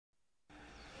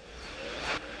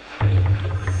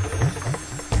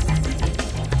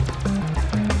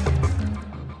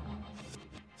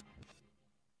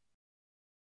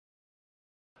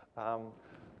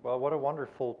Well, what a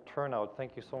wonderful turnout.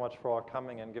 Thank you so much for all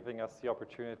coming and giving us the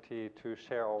opportunity to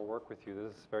share our work with you.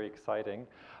 This is very exciting.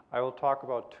 I will talk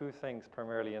about two things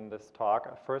primarily in this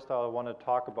talk. First, I want to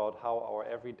talk about how our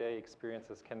everyday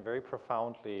experiences can very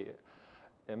profoundly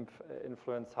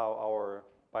influence how our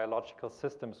biological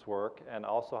systems work, and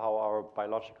also how our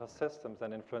biological systems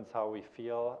then influence how we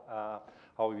feel,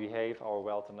 how we behave, our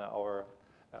wealth, and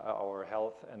our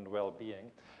health and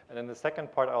well-being. And in the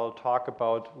second part, I'll talk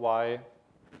about why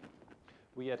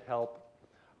we at HELP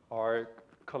are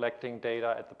collecting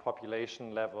data at the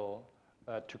population level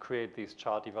to create these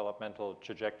child developmental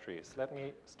trajectories. Let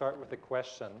me start with the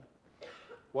question,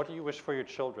 what do you wish for your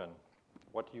children?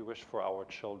 What do you wish for our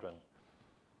children?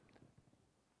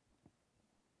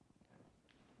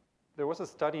 There was a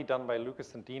study done by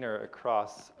Lucas and Diener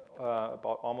across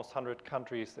about almost 100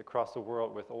 countries across the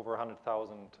world with over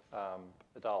 100,000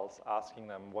 adults, asking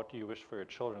them, what do you wish for your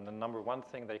children? The number one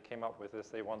thing they came up with is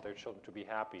they want their children to be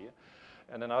happy.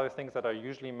 And then other things that are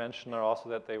usually mentioned are also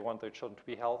that they want their children to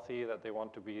be healthy, that they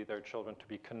want their children to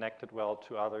be connected well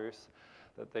to others,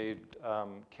 that they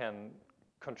can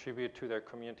contribute to their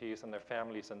communities and their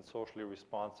families in socially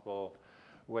responsible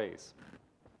ways.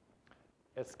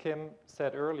 As Kim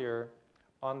said earlier,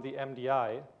 on the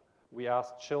MDI, we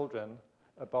asked children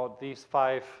about these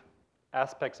 5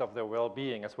 aspects of their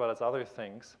well-being, as well as other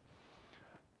things,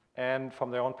 and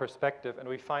from their own perspective. And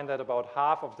we find that about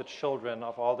half of the children,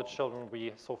 of all the children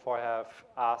we so far have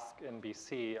asked in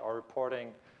BC, are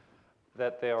reporting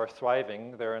that they are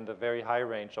thriving. They're in the very high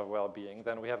range of well-being.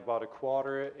 Then we have about a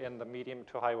quarter in the medium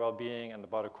to high well-being, and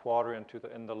about a quarter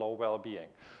in the low well-being.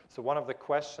 So one of the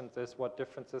questions is, what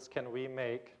differences can we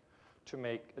make to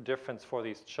make a difference for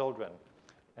these children?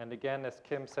 And again, as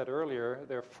Kim said earlier,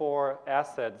 there are 4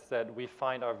 assets that we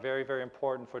find are very, very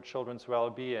important for children's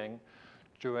well-being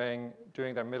during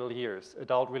their middle years.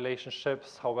 Adult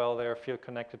relationships, how well they feel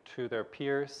connected to their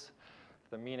peers,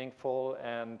 the meaningful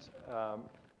and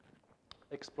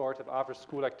explorative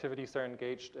after-school activities they're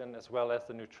engaged in, as well as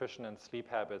the nutrition and sleep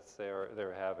habits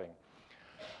they're having.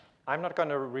 I'm not going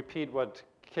to repeat what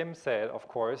Kim said, of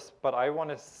course, but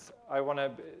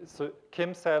so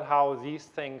Kim said how these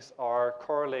things are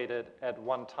correlated at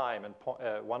one time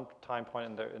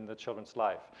point in the children's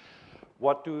life.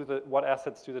 What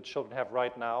assets do the children have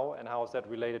right now, and how is that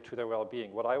related to their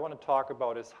well-being? What I want to talk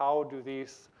about is, how do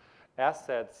these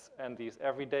assets and these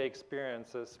everyday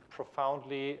experiences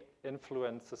profoundly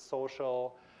influence the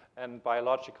social and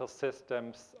biological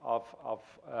systems of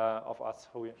us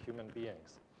human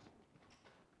beings.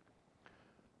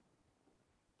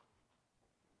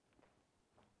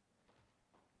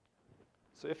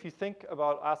 So if you think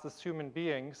about us as human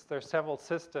beings, there are several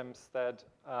systems that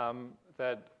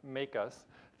make us.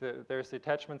 There's the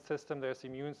attachment system, there's the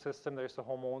immune system, there's the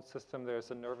hormone system, there's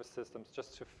the nervous systems,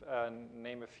 just to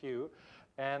name a few.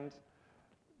 And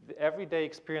the everyday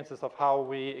experiences of how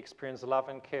we experience love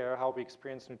and care, how we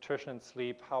experience nutrition and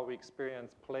sleep, how we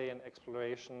experience play and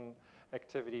exploration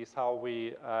activities, how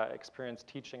we experience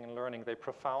teaching and learning, they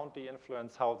profoundly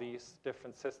influence how these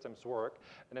different systems work.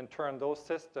 And in turn, those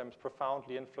systems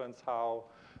profoundly influence how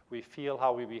we feel,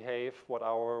 how we behave, what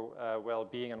our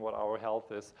well-being and what our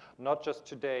health is, not just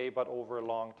today, but over a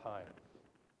long time.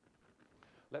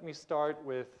 Let me start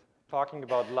with talking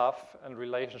about love and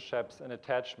relationships and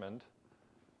attachment.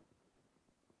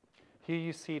 Here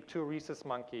you see 2 rhesus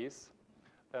monkeys,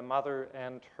 a mother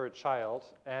and her child.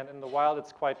 And in the wild,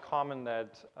 it's quite common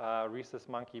that rhesus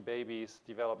monkey babies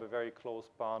develop a very close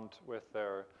bond with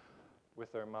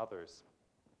their mothers.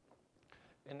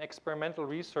 In experimental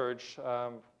research,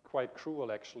 quite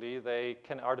cruel actually, they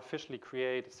can artificially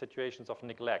create situations of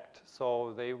neglect.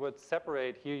 So they would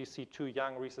separate, here you see 2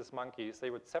 young rhesus monkeys, they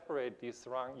would separate these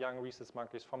young rhesus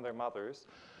monkeys from their mothers.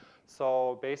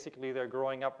 So basically they're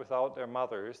growing up without their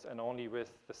mothers and only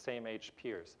with the same age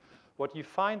peers. What you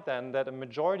find then, that a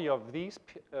majority of these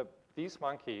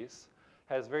monkeys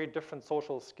has very different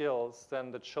social skills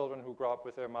than the children who grow up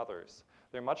with their mothers.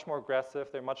 They're much more aggressive,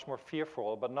 they're much more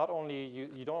fearful, but not only,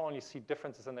 you don't only see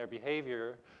differences in their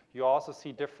behavior, you also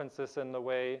see differences in the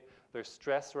way their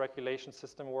stress regulation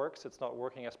system works. It's not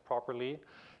working as properly.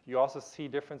 You also see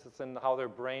differences in how their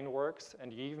brain works,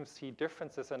 and you even see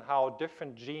differences in how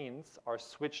different genes are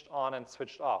switched on and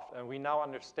switched off. And we now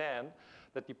understand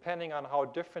that depending on how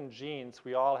different genes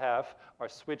we all have are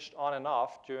switched on and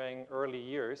off during early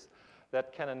years,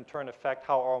 that can in turn affect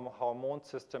how our hormone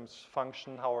systems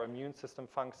function, how our immune system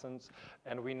functions,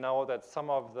 and we know that some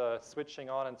of the switching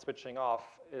on and switching off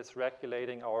is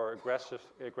regulating our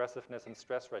aggressiveness and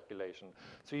stress regulation.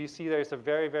 So you see there's a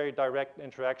very, very direct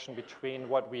interaction between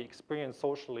what we experience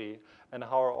socially and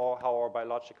how our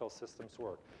biological systems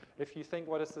work. If you think,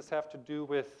 what does this have to do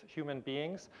with human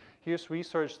beings? Here's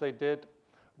research they did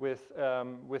with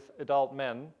adult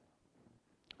men,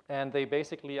 and they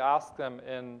basically asked them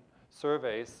in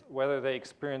surveys whether they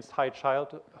experienced high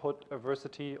childhood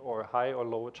adversity or high or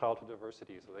low childhood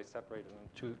adversity. So they separated in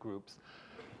two groups.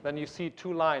 Then you see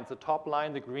two lines. The top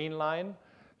line, the green line,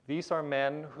 these are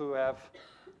men who have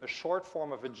a short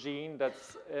form of a gene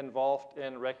that's involved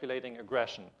in regulating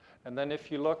aggression. And then if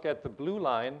you look at the blue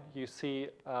line, you see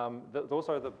those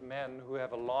are the men who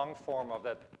have a long form of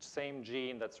that same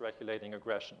gene that's regulating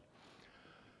aggression.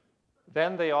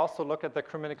 Then they also look at the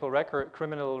criminal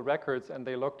records, and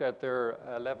they looked at their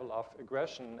level of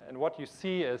aggression. And what you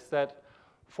see is that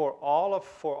for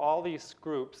all these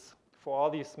groups, for all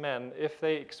these men, if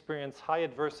they experience high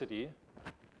adversity,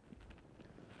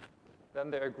 then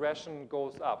their aggression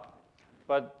goes up.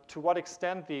 But to what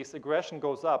extent this aggression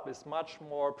goes up is much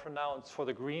more pronounced for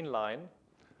the green line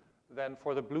than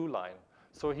for the blue line.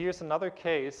 So here's another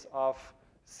case of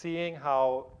seeing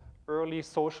how early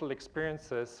social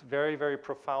experiences very, very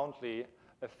profoundly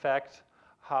affect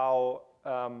how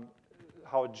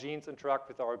genes interact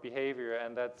with our behavior,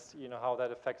 and that's how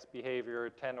that affects behavior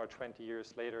 10 or 20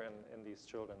 years later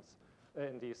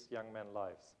in these young men's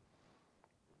lives.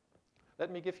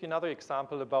 Let me give you another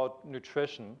example about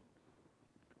nutrition.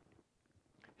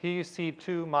 Here you see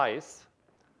two mice,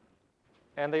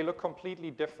 and they look completely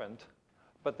different,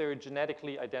 but they're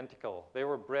genetically identical. They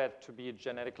were bred to be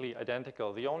genetically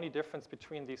identical. The only difference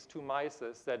between these two mice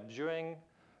is that during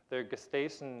their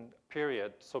gestation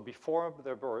period, so before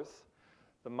their birth,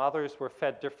 the mothers were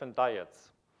fed different diets.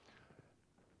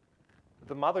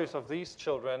 The mothers of these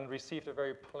children received a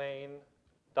very plain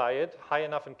diet, high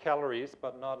enough in calories,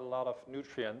 but not a lot of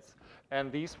nutrients.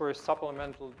 And these were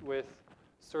supplemented with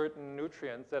certain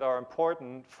nutrients that are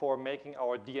important for making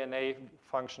our DNA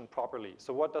function properly.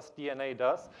 So what does DNA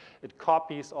does? It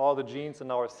copies all the genes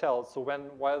in our cells. So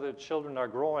while the children are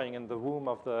growing in the womb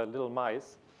of the little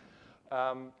mice,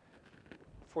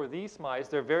 for these mice,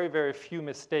 there are very, very few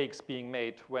mistakes being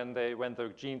made when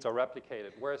the genes are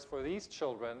replicated. Whereas for these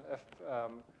children,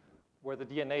 where the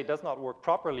DNA does not work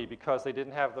properly because they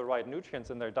didn't have the right nutrients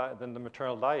in the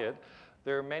maternal diet,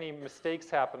 there are many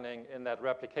mistakes happening in that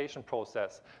replication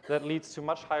process that leads to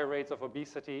much higher rates of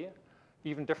obesity,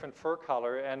 even different fur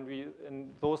color, and in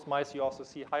those mice you also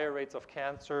see higher rates of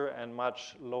cancer and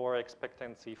much lower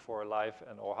expectancy for life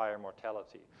or higher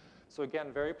mortality. So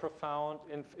again, very profound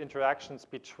interactions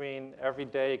between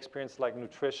everyday experience like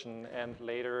nutrition and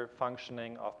later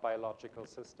functioning of biological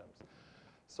systems.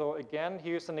 So again,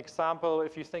 here's an example.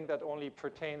 If you think that only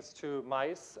pertains to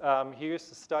mice,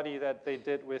 here's a study that they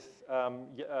did with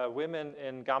women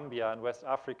in Gambia in West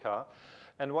Africa.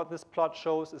 And what this plot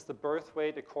shows is the birth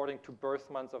weight according to birth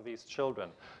months of these children.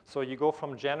 So you go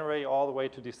from January all the way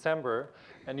to December,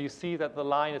 and you see that the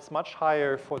line is much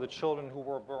higher for the children who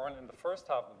were born in the first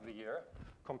half of the year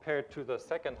compared to the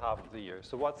second half of the year.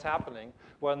 So what's happening?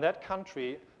 Well, in that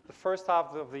country, the first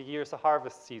half of the year is a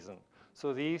harvest season.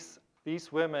 So these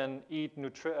women eat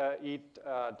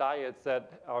diets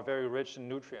that are very rich in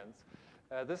nutrients.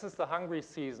 This is the hungry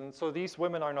season, so these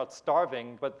women are not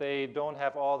starving, but they don't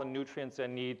have all the nutrients they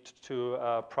need to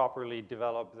properly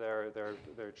develop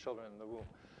their children in the womb.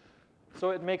 So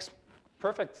it makes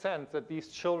perfect sense that these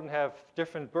children have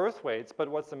different birth weights, but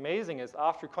what's amazing is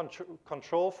after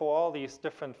control for all these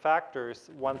different factors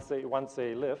once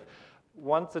they live,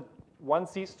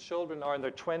 once these children are in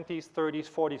their 20s, 30s,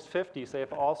 40s, 50s, they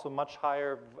have also much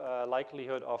higher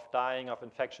likelihood of dying of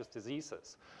infectious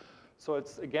diseases. So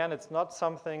it's not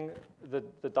something,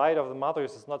 the diet of the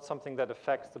mothers is not something that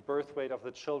affects the birth weight of the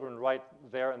children right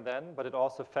there and then, but it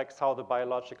also affects how the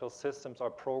biological systems are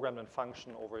programmed and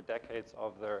function over decades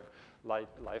of their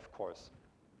life course.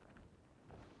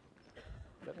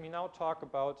 Let me now talk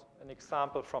about an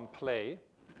example from play,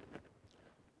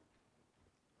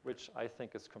 which I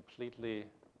think is completely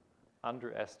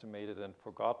underestimated and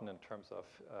forgotten in terms of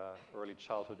early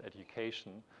childhood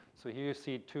education. So here you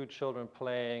see two children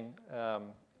playing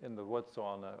in the woods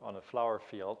on a flower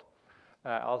field.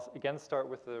 I'll again start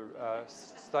with the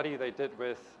study they did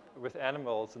with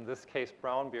animals, in this case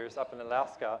brown bears up in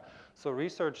Alaska. So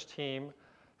research team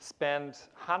spent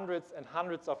hundreds and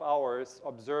hundreds of hours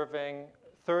observing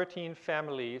 13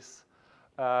 families,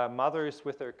 mothers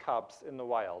with their cubs in the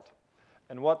wild.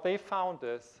 And what they found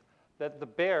is that the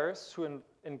bears who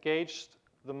engaged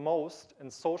the most in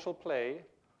social play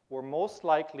were most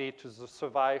likely to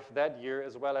survive that year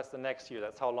as well as the next year.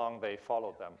 That's how long they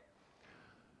followed them.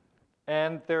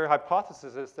 And their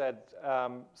hypothesis is that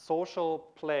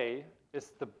social play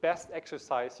is the best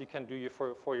exercise you can do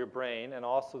for your brain, and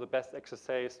also the best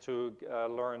exercise to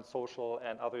learn social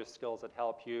and other skills that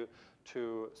help you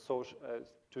to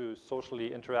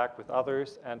socially interact with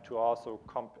others and to also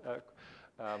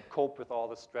cope with all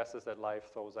the stresses that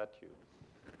life throws at you.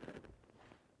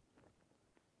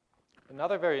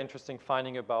 Another very interesting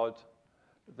finding about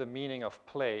the meaning of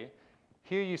play,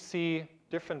 here you see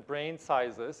different brain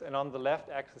sizes, and on the left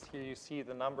axis here you see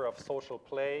the number of social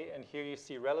play, and here you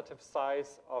see relative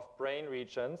size of brain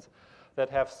regions that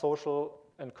have social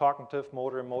and cognitive,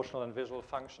 motor, emotional, and visual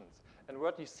functions. And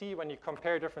what you see when you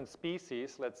compare different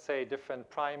species, let's say different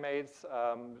primates,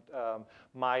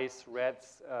 mice,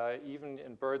 rats, even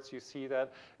in birds you see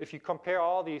that. If you compare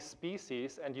all these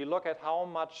species and you look at how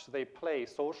much they play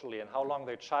socially and how long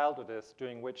their childhood is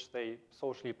during which they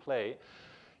socially play,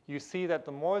 you see that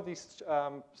the more these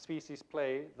species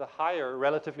play, the higher,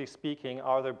 relatively speaking,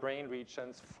 are their brain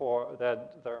regions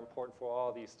that are important for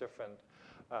all these different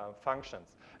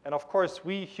functions. And of course,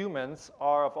 we humans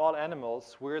are, of all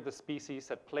animals, we're the species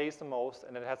that plays the most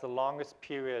and it has the longest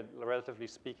period, relatively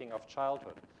speaking, of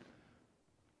childhood.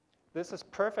 This is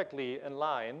perfectly in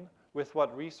line with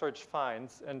what research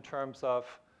finds in terms of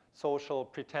social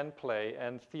pretend play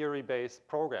and theory-based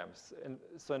programs. And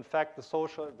so in fact,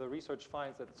 the research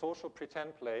finds that social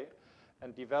pretend play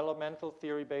and developmental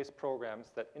theory-based programs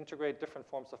that integrate different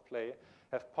forms of play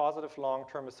have positive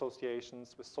long-term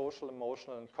associations with social,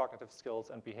 emotional, and cognitive skills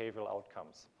and behavioral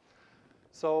outcomes.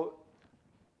 So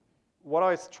what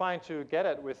I was trying to get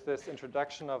at with this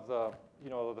introduction of the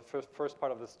first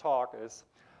part of this talk is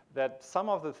that some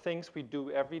of the things we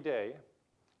do every day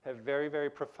have very, very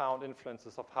profound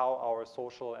influences of how our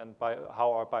social and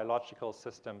how our biological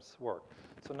systems work.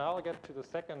 So now I'll get to the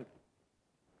second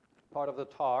part of the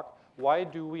talk. Why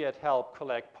do we at HELP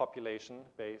collect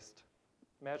population-based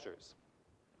measures?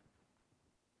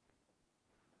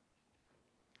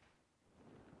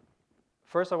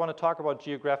 First, I want to talk about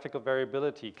geographical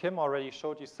variability. Kim already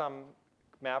showed you some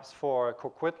maps for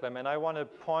Coquitlam, and I want to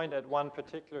point at one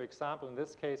particular example. In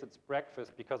this case, it's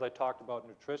breakfast, because I talked about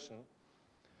nutrition.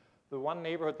 The one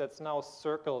neighborhood that's now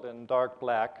circled in dark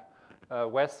black,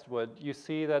 Westwood, you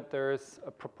see that there's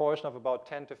a proportion of about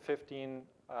 10 to 15%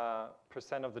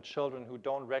 of the children who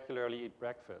don't regularly eat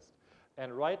breakfast.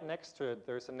 And right next to it,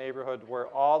 there's a neighborhood where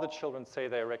all the children say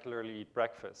they regularly eat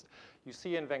breakfast. You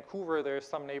see in Vancouver, there's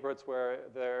some neighborhoods where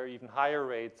there are even higher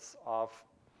rates of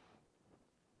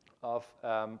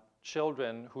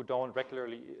children who don't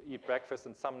regularly eat breakfast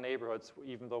in some neighborhoods,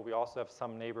 even though we also have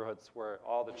some neighborhoods where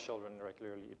all the children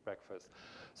regularly eat breakfast.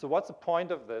 So what's the point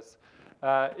of this?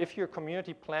 If you're a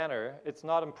community planner, it's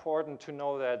not important to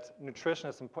know that nutrition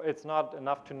is it's not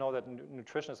enough to know that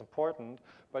nutrition is important,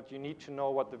 but you need to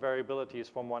know what the variability is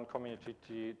from one community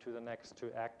to the next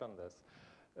to act on this.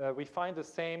 We find the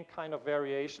same kind of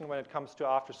variation when it comes to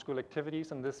after-school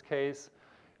activities. In this case,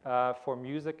 for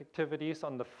music activities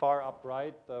on the far up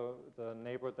right, the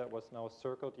neighborhood that was now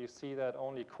circled, you see that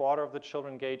only a quarter of the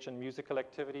children engage in musical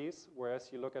activities, whereas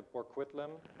you look at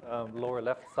Coquitlam, lower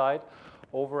left side,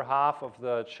 over half of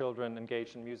the children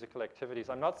engage in musical activities.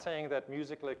 I'm not saying that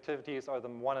musical activities are the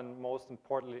one and most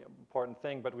important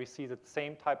thing, but we see the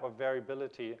same type of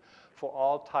variability for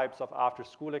all types of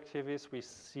after-school activities. We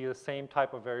see the same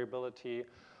type of variability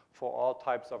for all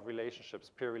types of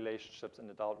relationships, peer relationships and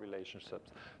adult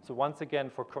relationships. So once again,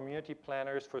 for community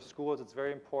planners, for schools, it's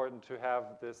very important to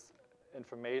have this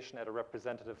information at a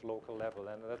representative local level,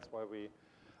 and that's why we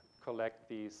collect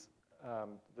this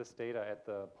data at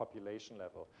the population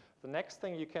level. The next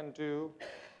thing you can do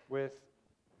with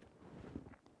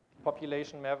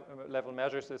population level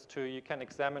measures is you can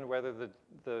examine whether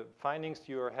the findings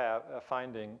you are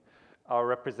finding are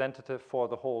representative for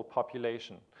the whole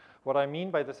population. What I mean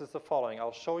by this is the following.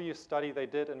 I'll show you a study they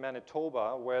did in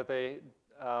Manitoba where they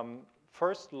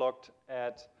first looked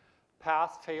at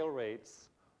pass-fail rates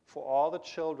for all the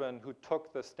children who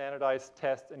took the standardized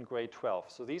test in grade 12.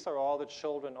 So these are all the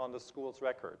children on the school's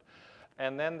record.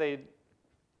 And then they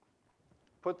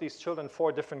put these children in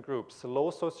 4 different groups: so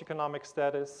low socioeconomic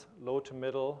status, low to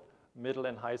middle, middle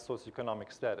and high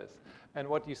socioeconomic status. And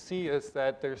what you see is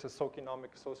that there's a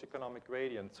socioeconomic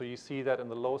gradient. So you see that in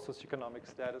the low socioeconomic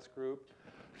status group,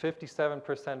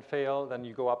 57% fail, then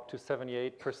you go up to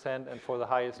 78%, and for the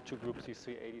highest 2 groups, you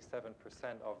see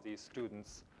 87% of these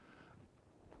students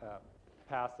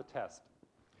pass the test.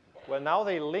 Well, now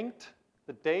they linked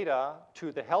the data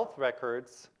to the health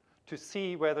records to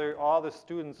see whether all the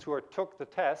students who took the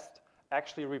test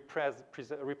actually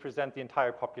represent the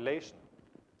entire population.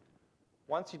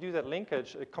 Once you do that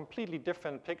linkage, a completely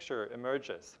different picture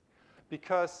emerges.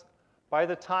 Because by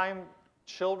the time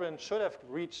children should have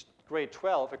reached grade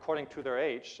 12, according to their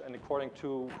age and according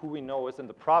to who we know is in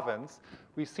the province,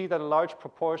 we see that a large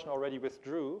proportion already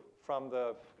withdrew from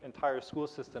the entire school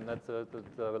system. That's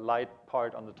the light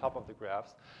part on the top of the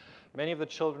graphs. Many of the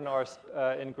children are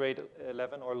in grade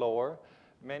 11 or lower.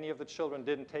 Many of the children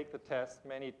didn't take the test.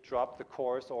 Many dropped the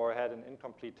course or had an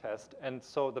incomplete test. And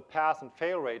so the pass and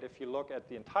fail rate, if you look at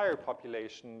the entire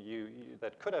population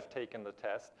that could have taken the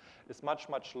test, is much,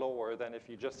 much lower than if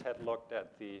you just had looked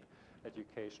at the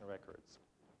education records.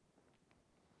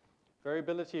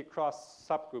 Variability across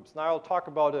subgroups. Now I'll talk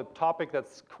about a topic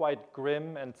that's quite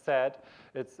grim and sad.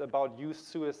 It's about youth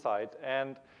suicide.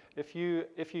 And if you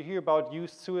hear about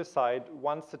youth suicide,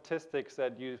 one statistic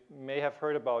that you may have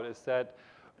heard about is that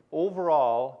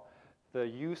overall, the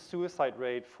youth suicide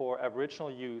rate for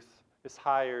Aboriginal youth is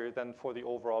higher than for the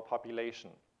overall population.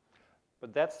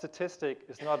 But that statistic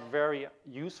is not very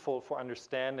useful for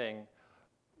understanding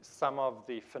some of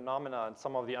the phenomena and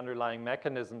some of the underlying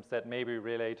mechanisms that may be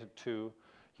related to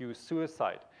youth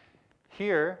suicide.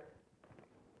 Here,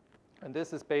 and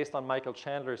this is based on Michael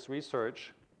Chandler's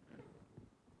research,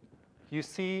 you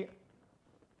see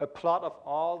a plot of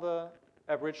all the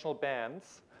Aboriginal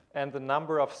bands and the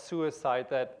number of youth suicides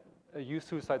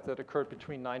that occurred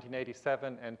between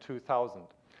 1987 and 2000.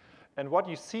 And what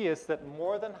you see is that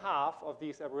more than half of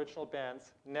these Aboriginal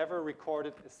bands never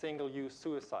recorded a single youth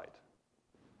suicide.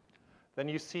 Then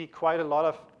you see quite a lot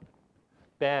of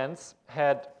bands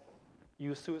had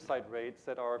youth suicide rates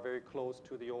that are very close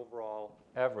to the overall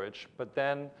average. But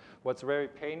then what's very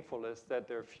painful is that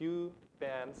there are few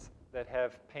bands that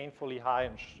have painfully high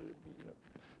and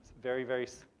very, very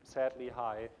sadly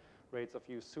high rates of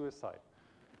youth suicide.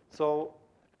 So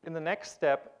in the next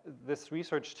step, this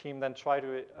research team then tried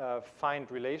to find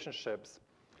relationships.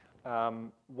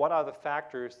 What are the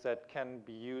factors that can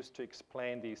be used to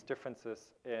explain these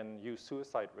differences in youth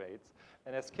suicide rates?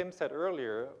 And as Kim said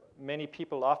earlier, many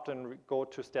people often go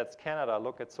to Stats Canada,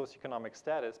 look at socioeconomic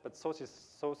status, but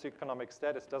socioeconomic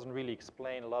status doesn't really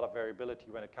explain a lot of variability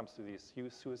when it comes to these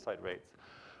youth suicide rates.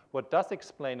 What does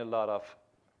explain a lot of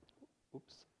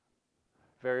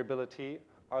variability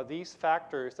are these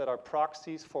factors that are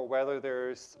proxies for whether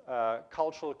there's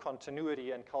cultural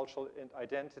continuity and cultural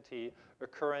identity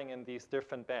occurring in these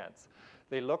different bands.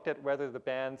 They looked at whether the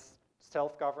bands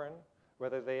self-govern,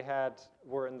 whether they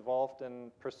were involved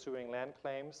in pursuing land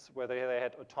claims, whether they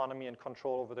had autonomy and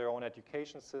control over their own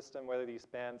education system, whether these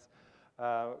bands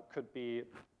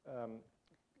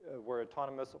were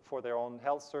autonomous for their own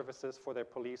health services, for their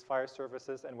police, fire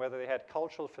services, and whether they had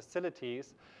cultural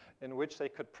facilities in which they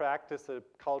could practice the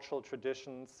cultural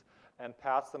traditions and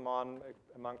pass them on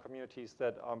among communities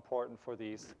that are important for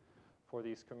these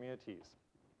communities.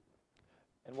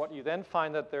 And what you then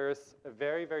find that there's a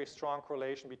very, very strong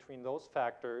correlation between those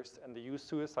factors and the youth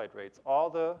suicide rates.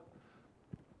 All the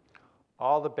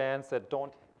bands that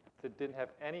didn't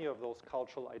have any of those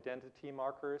cultural identity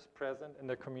markers present in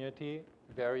the community,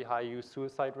 very high youth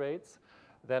suicide rates.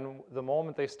 Then the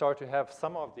moment they start to have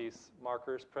some of these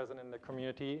markers present in the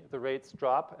community, the rates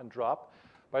drop and drop.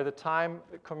 By the time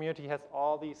a community has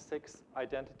all these 6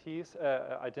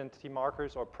 identity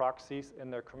markers or proxies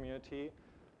in their community,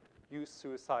 youth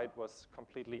suicide was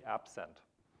completely absent.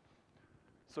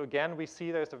 So again, we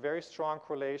see there's a very strong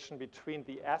correlation between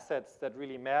the assets that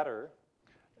really matter,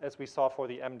 as we saw for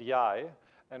the MDI,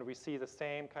 and we see the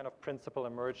same kind of principle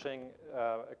emerging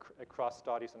across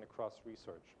studies and across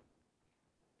research.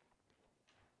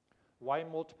 Why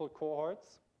multiple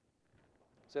cohorts?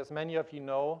 So as many of you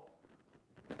know,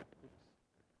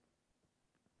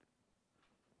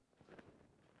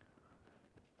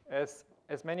 as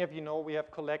many of you know, we have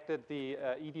collected the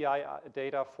EDI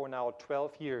data for now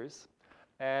 12 years.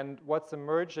 And what's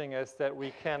emerging is that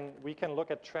we can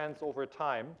look at trends over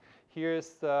time. Here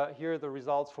are the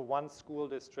results for one school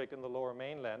district in the Lower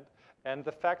Mainland. And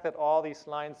the fact that all these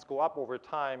lines go up over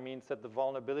time means that the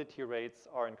vulnerability rates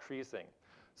are increasing.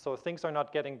 So things are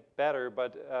not getting better,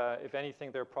 but if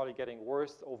anything, they're probably getting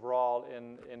worse overall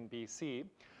in BC.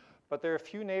 But there are a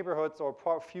few neighborhoods or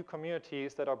a few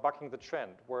communities that are bucking the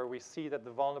trend, where we see that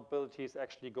the vulnerabilities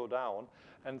actually go down.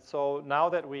 And so now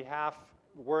that we have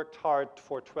worked hard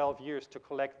for 12 years to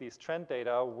collect these trend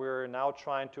data, we're now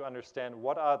trying to understand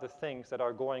what are the things that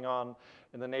are going on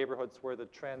in the neighborhoods where the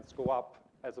trends go up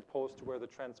as opposed to where the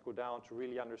trends go down, to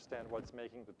really understand what's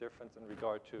making the difference in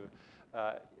regard to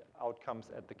outcomes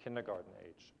at the kindergarten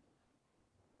age.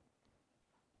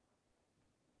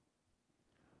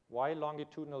 Why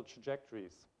longitudinal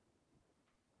trajectories?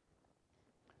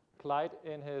 Clyde,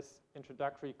 in his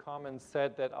introductory comments,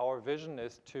 said that our vision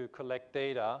is to collect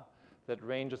data that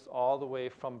ranges all the way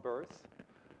from birth,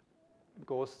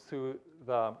 goes through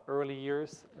the early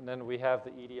years, and then we have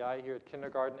the EDI here at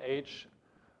kindergarten age.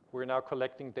 We're now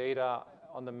collecting data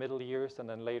on the middle years and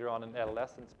then later on in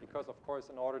adolescence, because of course,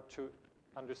 in order to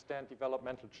understand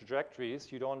developmental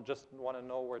trajectories, you don't just want to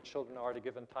know where children are at a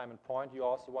given time and point, you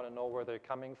also want to know where they're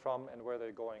coming from and where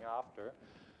they're going after.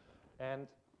 And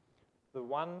the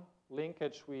one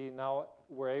linkage we now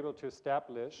were able to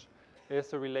establish is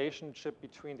the relationship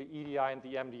between the EDI and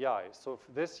the MDI. So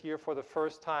this year, for the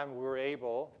first time, we were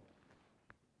able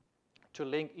to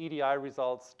link EDI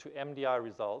results to MDI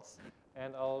results.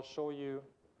 And I'll show you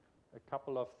a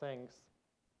couple of things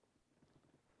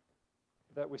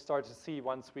that we start to see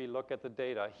once we look at the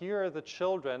data. Here are the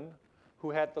children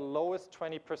who had the lowest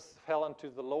 20%, fell into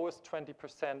the lowest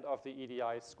 20% of the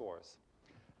EDI scores.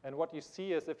 And what you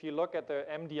see is if you look at the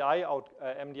MDI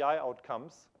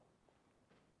outcomes,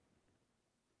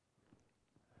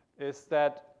 is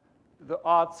that the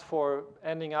odds for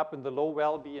ending up in the low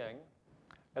well-being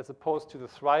as opposed to the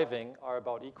thriving are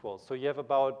about equal. So you have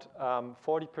about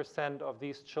 40% of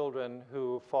these children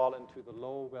who fall into the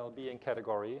low well-being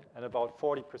category and about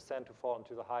 40% who fall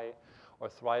into the high or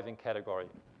thriving category.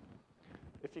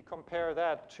 If you compare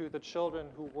that to the children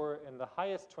who were in the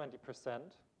highest 20%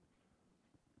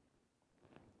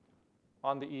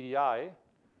 on the EDI,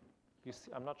 you see,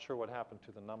 I'm not sure what happened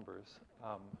to the numbers.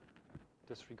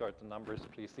 Disregard the numbers,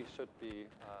 please. These should be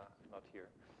not here.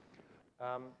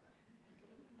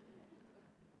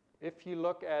 If you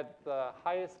look at the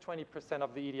highest 20%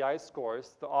 of the EDI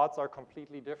scores, the odds are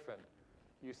completely different.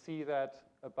 You see that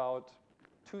about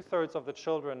 2/3 of the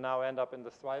children now end up in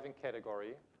the thriving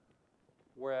category,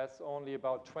 whereas only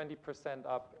about 20%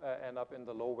 end up in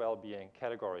the low well-being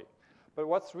category. But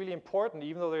what's really important,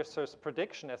 even though there's this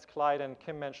prediction, as Clyde and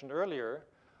Kim mentioned earlier,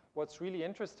 what's really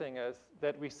interesting is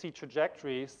that we see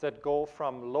trajectories that go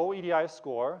from low EDI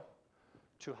score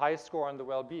to high score on the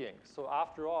well-being. So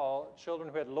after all, children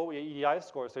who had low EDI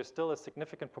scores, there's still a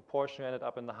significant proportion who ended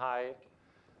up in the high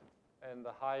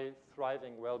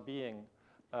thriving well-being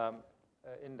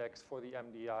index for the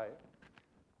MDI.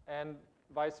 And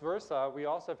vice versa, we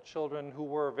also have children who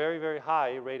were very, very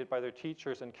high rated by their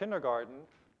teachers in kindergarten,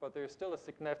 but there's still a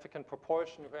significant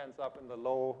proportion who ends up in the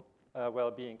low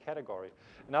well-being category.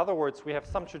 In other words, we have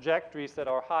some trajectories that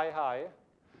are high.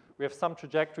 We have some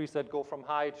trajectories that go from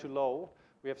high to low.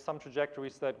 We have some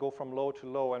trajectories that go from low to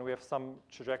low, and we have some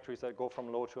trajectories that go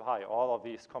from low to high, all of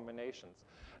these combinations.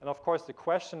 And of course, the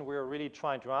question we're really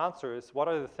trying to answer is what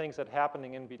are the things that are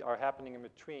happening in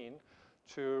between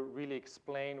to really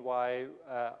explain why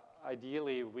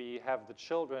ideally we have the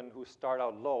children who start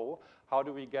out low, how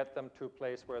do we get them to a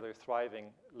place where they're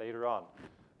thriving later on?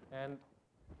 And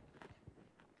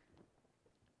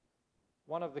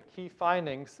one of the key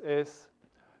findings is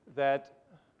that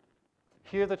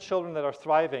here are the children that are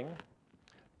thriving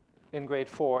in grade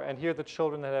 4, and here are the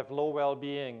children that have low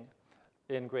well-being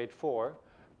in grade 4.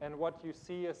 And what you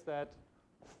see is that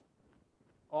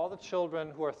all the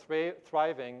children who are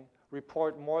thriving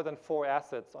report more than 4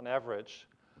 assets on average,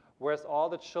 whereas all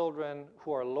the children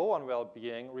who are low on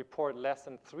well-being report less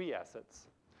than 3 assets.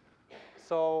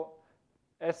 So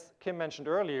as Kim mentioned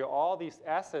earlier, all these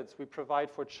assets we provide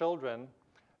for children,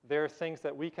 they're things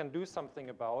that we can do something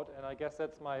about, and I guess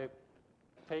that's my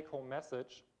take-home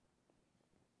message.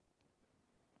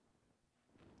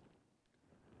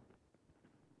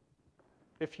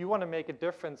 If you want to make a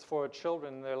difference for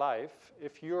children in their life,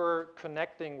 if you're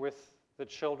connecting with the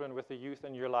children, with the youth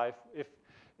in your life,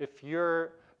 if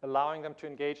you're allowing them to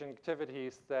engage in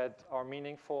activities that are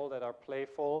meaningful, that are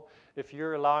playful, if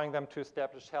you're allowing them to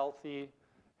establish healthy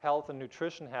health and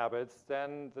nutrition habits,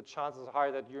 then the chances are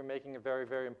high that you're making a very,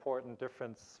 very important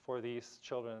difference for these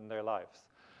children in their lives.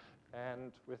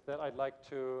 And with that, I'd like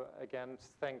to, again,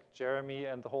 thank Jeremy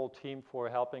and the whole team for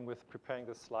helping with preparing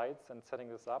the slides and setting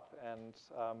this up, and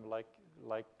like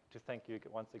to thank you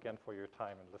once again for your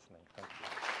time and listening. Thank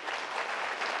you.